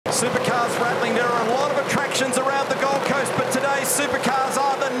Supercars rattling. There are a lot of attractions around the Gold Coast, but today Supercars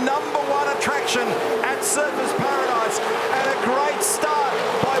are the #1 attraction at Surfers Paradise. And a great start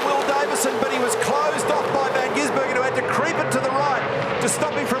by Will Davison, but he was closed off by Van Gisbergen, who had to creep it to the right to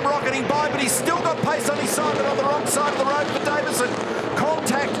stop him from rocketing by, but he's still got pace on his side, but on the wrong side of the road for Davison.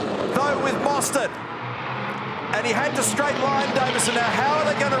 Contact, though, with Mostert. And he had to straight line Davison. Now, how are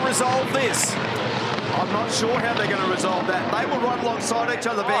they going to resolve this? I'm not sure how they're going to resolve that. They were right alongside each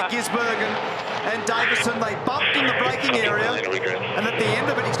other, Van Gisbergen and Davison. They bumped in the braking area, and at the end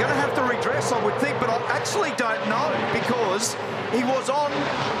of it, he's going to have to redress, I would think, but I actually don't know, because he was on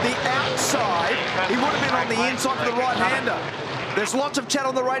the outside. He would have been on the inside for the right-hander. There's lots of chat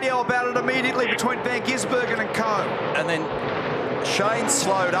on the radio about it immediately between Van Gisbergen and Coe. And then Shane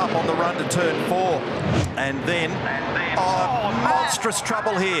slowed up on the run to turn 4. And then, monstrous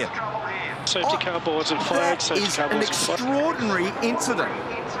trouble here. Safety car boards and flags. That is an extraordinary incident.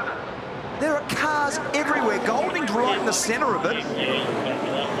 There are cars everywhere. Golding's right in the centre of it.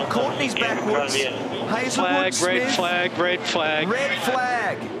 Courtney's backwards. Hazelwood, Smith. Red flag, red flag. Red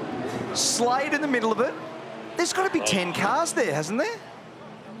flag. Slade in the middle of it. There's got to be 10 cars there, hasn't there?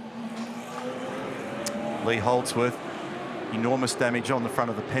 Lee Holdsworth, enormous damage on the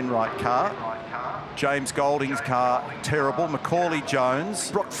front of the Penrite car. James Golding's car, terrible. Macaulay Jones.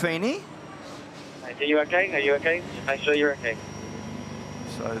 Brock Feeney. Are you okay? Are you okay? Make sure you're okay.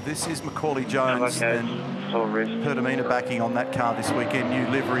 So this is Macaulay Jones and Sorry. Pertamina backing on that car this weekend. New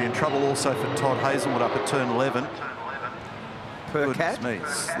livery, and trouble also for Todd Hazelwood up at turn 11. Goodness me,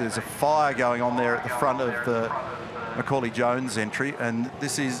 there's a fire going on there at the front of the Macaulay Jones entry, and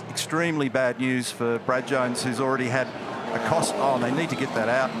this is extremely bad news for Brad Jones, who's already had a cost. Oh, they need to get that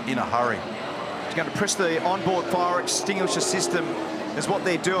out in a hurry. He's going to press the onboard fire extinguisher system is what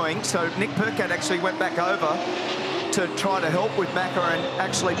they're doing. So Nick Percat actually went back over to try to help with Macca and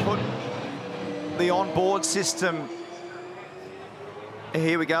actually put the onboard system.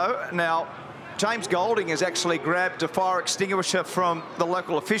 Here we go. Now, James Golding has actually grabbed a fire extinguisher from the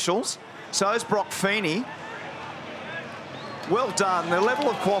local officials. So is Brock Feeney. Well done. The level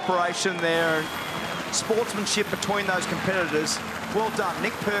of cooperation there, sportsmanship between those competitors. Well done.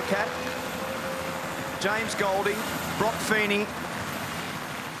 Nick Percat, James Golding, Brock Feeney.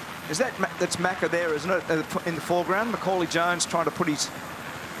 That's Macca there, isn't it, in the foreground? Macaulay Jones trying to put his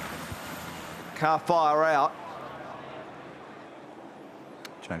car fire out.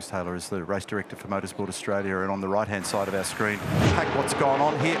 James Taylor is the race director for Motorsport Australia, and on the right-hand side of our screen, Pack, what's gone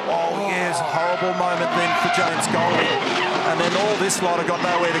on here? Oh, yes, horrible moment then for James Golding. And then all this lot have got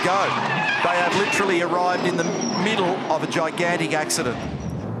nowhere to go. They have literally arrived in the middle of a gigantic accident.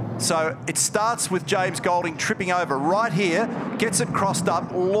 So it starts with James Golding tripping over right here, gets it crossed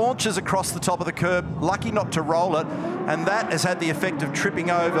up, launches across the top of the curb, lucky not to roll it, and that has had the effect of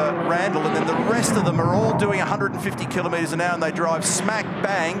tripping over Randall, and then the rest of them are all doing 150 kilometres an hour, and they drive smack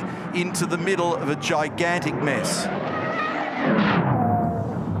bang into the middle of a gigantic mess.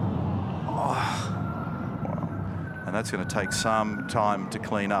 And that's going to take some time to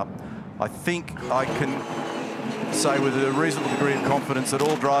clean up. I think I can say with a reasonable degree of confidence that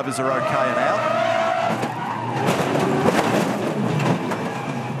all drivers are okay and out.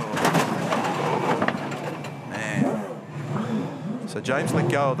 Man. So James let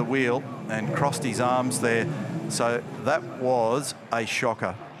go of the wheel and crossed his arms there. So that was a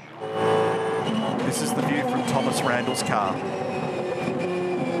shocker. This is the view from Thomas Randall's car.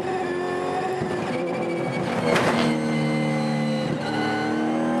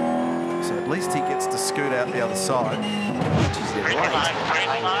 At least he gets to scoot out the other side. Green flag,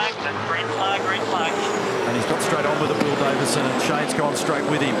 green flag, green flag. And he's got straight on with it, Will Davison, and Shane's gone straight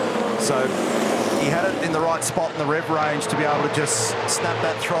with him. So he had it in the right spot in the rev range to be able to just snap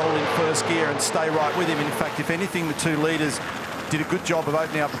that throttle in first gear and stay right with him. In fact, if anything, the two leaders did a good job of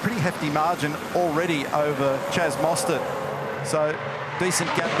opening up a pretty hefty margin already over Chaz Mostert. So decent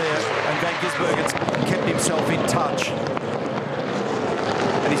gap there, and Van Gisbergen's kept himself in touch.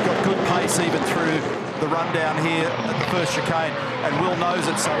 And he's got good pace even through the run down here at the first chicane, and Will knows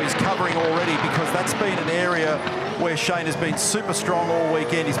it, so he's covering already, because that's been an area where Shane has been super strong all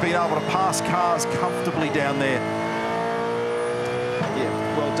weekend. He's been able to pass cars comfortably down there.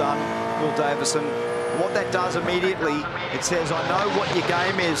 Yeah, well done, Will Davison. What that does immediately, it says, I know what your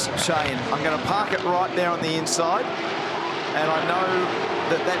game is, Shane. I'm going to park it right there on the inside, and I know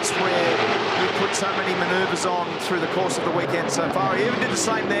that's where you put so many manoeuvres on through the course of the weekend so far. He even did the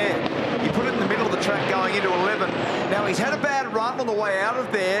same there. He put it in the middle of the track going into 11. Now, he's had a bad run on the way out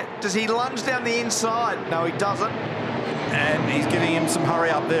of there. Does he lunge down the inside? No, he doesn't. And he's giving him some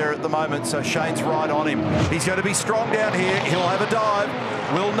hurry up there at the moment, so Shane's right on him. He's going to be strong down here. He'll have a dive.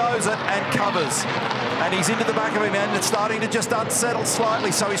 Will knows it and covers. And he's into the back of him, and it's starting to just unsettle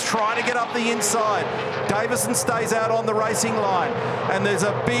slightly, so he's trying to get up the inside. Davison stays out on the racing line, and there's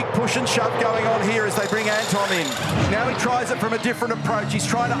a big push and shove going on here as they bring Anton in. Now he tries it from a different approach. He's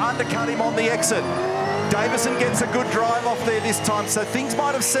trying to undercut him on the exit. Davison gets a good drive off there this time, so things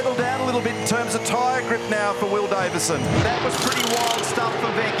might have settled down a little bit in terms of tyre grip now for Will Davison. That was pretty wild stuff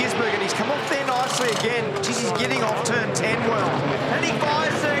from Van Gisbergen, and he's come off there nicely again. Jeez, he's getting off turn 10 well. And he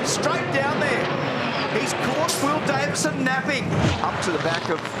fires there straight down there. He's caught Will Davison napping up to the back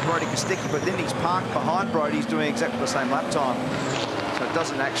of Brody Kostecki, but then he's parked behind Brody. He's doing exactly the same lap time. So it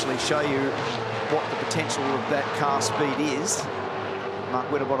doesn't actually show you what the potential of that car speed is. Mark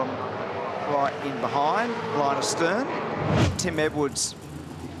Winterbottom right in behind, line of stern. Tim Edwards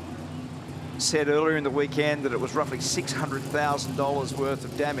said earlier in the weekend that it was roughly $600,000 worth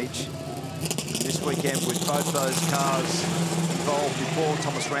of damage this weekend with both those cars involved before,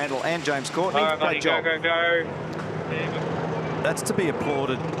 Thomas Randall and James Courtney. Great job. Go. That's to be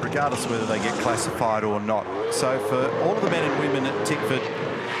applauded regardless of whether they get classified or not. So for all of the men and women at Tickford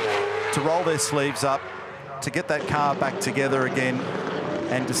to roll their sleeves up, to get that car back together again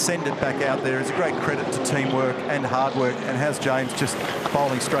and to send it back out there is a great credit to teamwork and hard work. And how's James just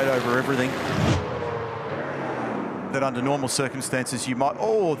bowling straight over everything that under normal circumstances you might,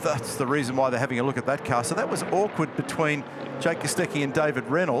 oh, that's the reason why they're having a look at that car. So that was awkward between Jake Kostecki and David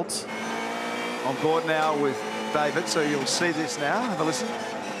Reynolds. On board now with David, so you'll see this now. Have a listen.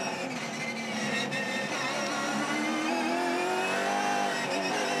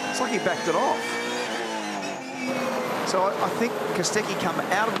 It's like he backed it off. So I think Kostecki come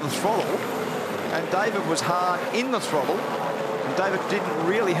out of the throttle and David was hard in the throttle, and David didn't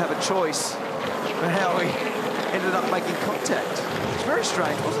really have a choice for how he ended up making contact. It's very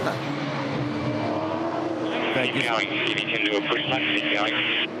strange, wasn't it?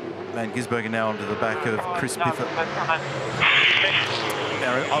 Van Gisbergen now onto the back of Chris Piffett.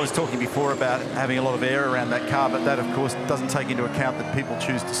 Now, I was talking before about having a lot of air around that car, but that, of course, doesn't take into account that people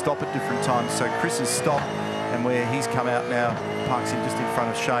choose to stop at different times. So Chris has stopped, and where he's come out now, parks him just in front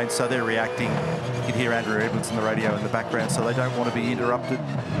of Shane, so they're reacting. You can hear Andrew Edwards on the radio in the background, so they don't want to be interrupted.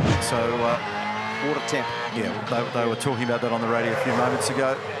 So, water temp. Yeah, they were talking about that on the radio a few moments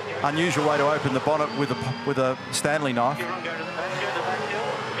ago. Unusual way to open the bonnet with a Stanley knife.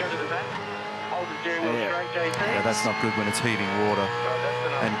 Yeah, that's not good when it's heaving water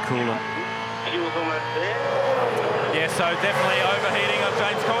and coolant. Yeah, so definitely overheating of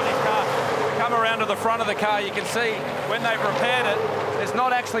James Courtney's car. Come around to the front of the car, you can see when they've repaired it, there's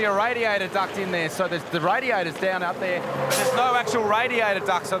not actually a radiator duct in there. So there's the radiator's down up there, but there's no actual radiator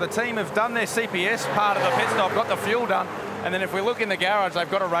duct. So the team have done their CPS part of the pit stop, got the fuel done, and then if we look in the garage, they've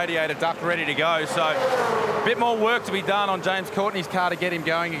got a radiator duct ready to go. So a bit more work to be done on James Courtney's car to get him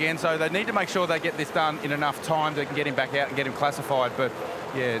going again. So they need to make sure they get this done in enough time so they can get him back out and get him classified. But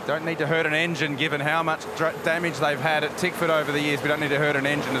yeah, don't need to hurt an engine given how much damage they've had at Tickford over the years. We don't need to hurt an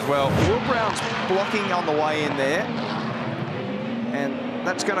engine as well. Will Brown's blocking on the way in there, and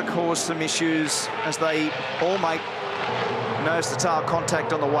that's going to cause some issues as they all make nose-to-tail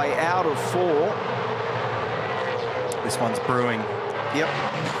contact on the way out of 4. This one's brewing. Yep.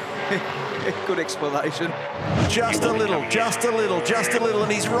 Good explanation. Just a little, just a little, just a little,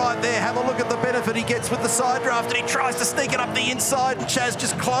 and he's right there. Have a look at the benefit he gets with the side draft, and he tries to sneak it up the inside, and Chaz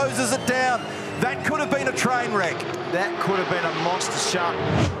just closes it down. That could have been a train wreck. That could have been a monster shunt.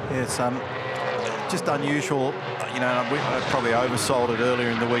 Yes, just unusual. You know, I probably oversold it earlier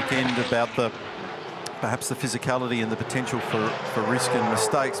in the weekend about perhaps the physicality and the potential for risk and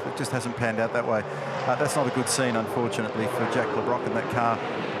mistakes, but it just hasn't panned out that way. That's not a good scene, unfortunately, for Jack LeBrock and that car.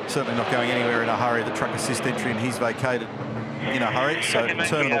 Certainly not going anywhere in a hurry. The truck assist entry, and he's vacated in a hurry, so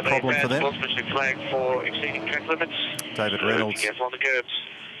terminal problem for them. David Reynolds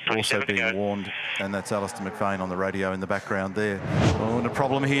also being warned, and that's Alistair McVeigh on the radio in the background there. Oh, and a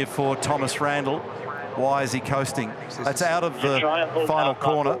problem here for Thomas Randall. Why is he coasting? That's out of the final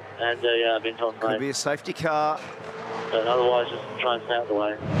corner. Could be a safety car. But otherwise, just try and stay out the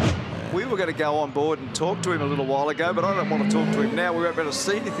way. We were going to go on board and talk to him a little while ago, but I don't want to talk to him now. We won't be able to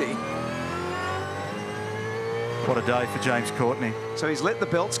see anything. What a day for James Courtney. So he's let the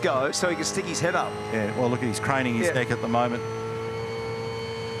belts go so he can stick his head up. Yeah, well, look, he's craning his neck at the moment.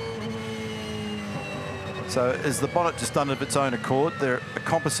 So is the bonnet just done of its own accord? They're a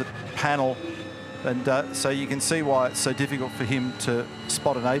composite panel, and so you can see why it's so difficult for him to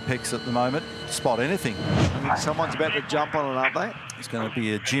spot an apex at the moment, spot anything. I mean, someone's about to jump on it, aren't they? It's going to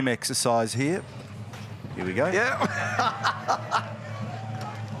be a gym exercise here. Here we go. Yeah.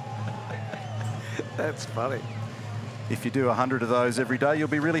 That's funny. if you do 100 of those every day, you'll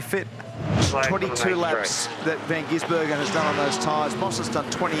be really fit. 22 laps that Van Gisbergen has done on those tyres. Moss has done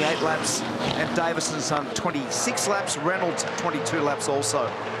 28 laps, and Davison's done 26 laps. Reynolds 22 laps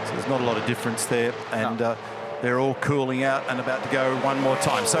also. So there's not a lot of difference there, and they're all cooling out and about to go one more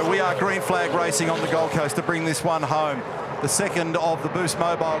time. So we are green flag racing on the Gold Coast to bring this one home. The second of the Boost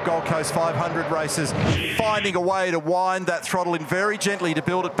Mobile Gold Coast 500 races, finding a way to wind that throttle in very gently to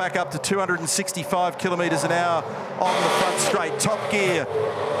build it back up to 265 kilometres an hour on the front straight, top gear.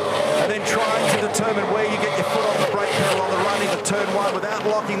 And then trying to determine where you get your foot on the brake pedal on the run into turn one without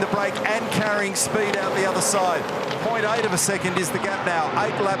locking the brake and carrying speed out the other side. 0.8 of a second is the gap now.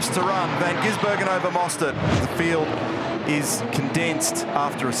 8 laps to run. Van Gisbergen over Mostert. The field is condensed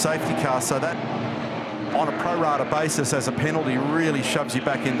after a safety car, so that on a pro rata basis as a penalty really shoves you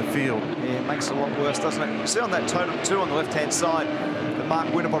back in the field. Yeah, it makes it a lot worse, doesn't it? You see on that total 2 on the left-hand side, that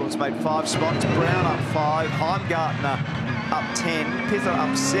Mark Winterbottom's made 5 spots, Brown up 5, Heimgartner up 10, Pither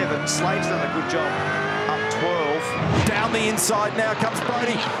up 7, Slade's done a good job, up 12. Down the inside now comes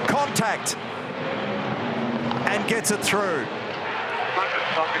Brody, contact, and gets it through.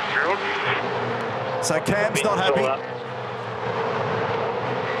 So Cam's not happy.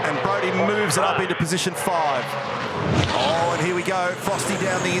 And Brody moves it up into position 5. Oh, and here we go. Frosty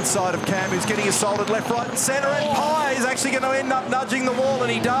down the inside of Cam, who's getting assaulted left, right, and centre. And Pye is actually going to end up nudging the wall,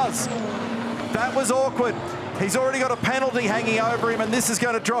 and he does. That was awkward. He's already got a penalty hanging over him, and this is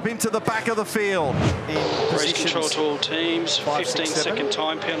going to drop him to the back of the field. Race control to all teams. 15-second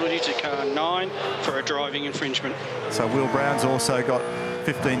time penalty to car 9 for a driving infringement. So Will Brown's also got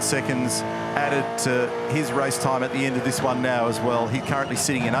 15 seconds added to his race time at the end of this one now as well. He's currently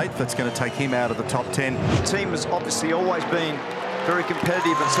sitting in 8th. That's going to take him out of the top 10. The team has obviously always been very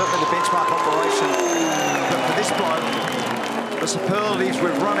competitive and certainly the benchmark operation. But for this bloke, the superlatives,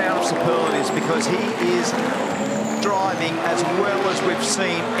 we've run out of superlatives because he is driving as well as we've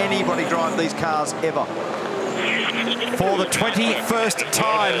seen anybody drive these cars ever. For the 21st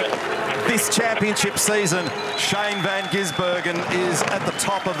time this championship season, Shane Van Gisbergen is at the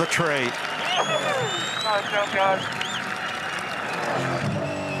top of the tree.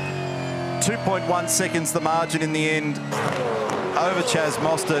 2.1 seconds the margin in the end over Chaz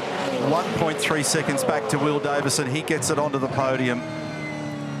Mostert. 1.3 seconds back to Will Davison. He gets it onto the podium.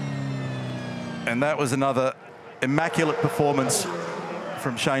 And that was another immaculate performance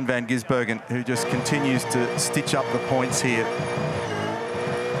from Shane Van Gisbergen, who just continues to stitch up the points here.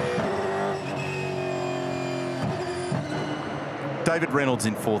 David Reynolds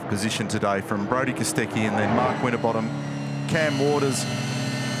in 4th position today from Brodie Kostecki, and then Mark Winterbottom, Cam Waters,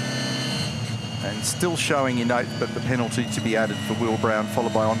 and still showing in 8th, but the penalty to be added for Will Brown,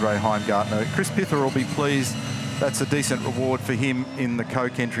 followed by Andre Heimgartner. Chris Pither will be pleased. That's a decent reward for him in the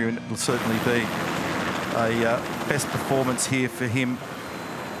Coke entry, and it will certainly be a best performance here for him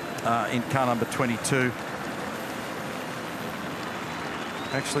in car number 22.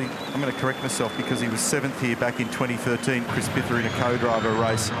 Actually, I'm going to correct myself because he was 7th here back in 2013, Chris Pither in a co-driver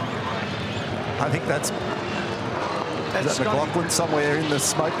race. I think that's is that McLaughlin somewhere in the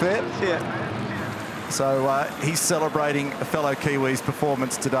smoke there? Yeah. So he's celebrating a fellow Kiwi's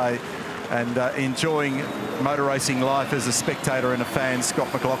performance today and enjoying motor racing life as a spectator and a fan.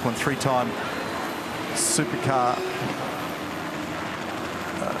 Scott McLaughlin, 3-time supercar,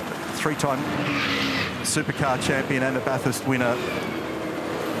 3-time supercar champion and a Bathurst winner.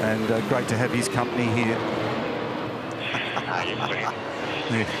 And great to have his company here.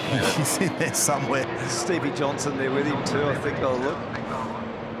 He's in there somewhere. Stevie Johnson there with him too, I think they'll look.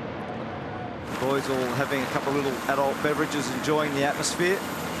 The boys all having a couple of little adult beverages, enjoying the atmosphere.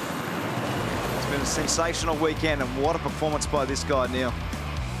 It's been a sensational weekend, and what a performance by this guy, Neil.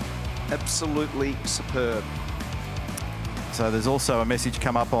 Absolutely superb. So there's also a message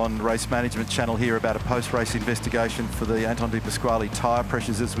come up on Race Management Channel here about a post-race investigation for the Anton De Pasquale tyre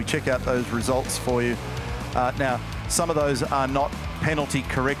pressures as we check out those results for you. Now, some of those are not penalty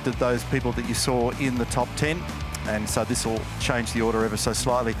corrected, those people that you saw in the top 10, and so this will change the order ever so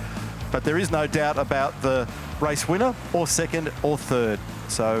slightly. But there is no doubt about the race winner, or 2nd or 3rd.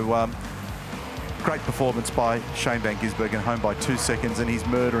 So great performance by Shane Van Gisbergen, home by 2 seconds, and he's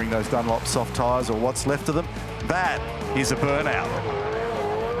murdering those Dunlop soft tyres, or what's left of them. That is a burnout.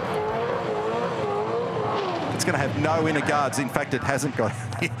 It's going to have no inner guards. In fact, it hasn't got.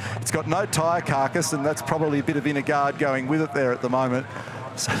 It's got no tyre carcass, and that's probably a bit of inner guard going with it there at the moment.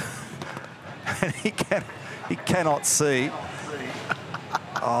 So, and he cannot see.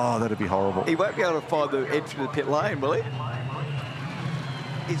 Oh, that'd be horrible. He won't be able to find the entry to the pit lane, will he?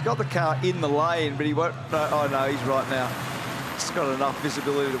 He's got the car in the lane, but he won't. No, oh no, he's right now. He's got enough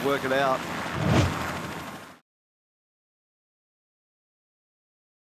visibility to work it out.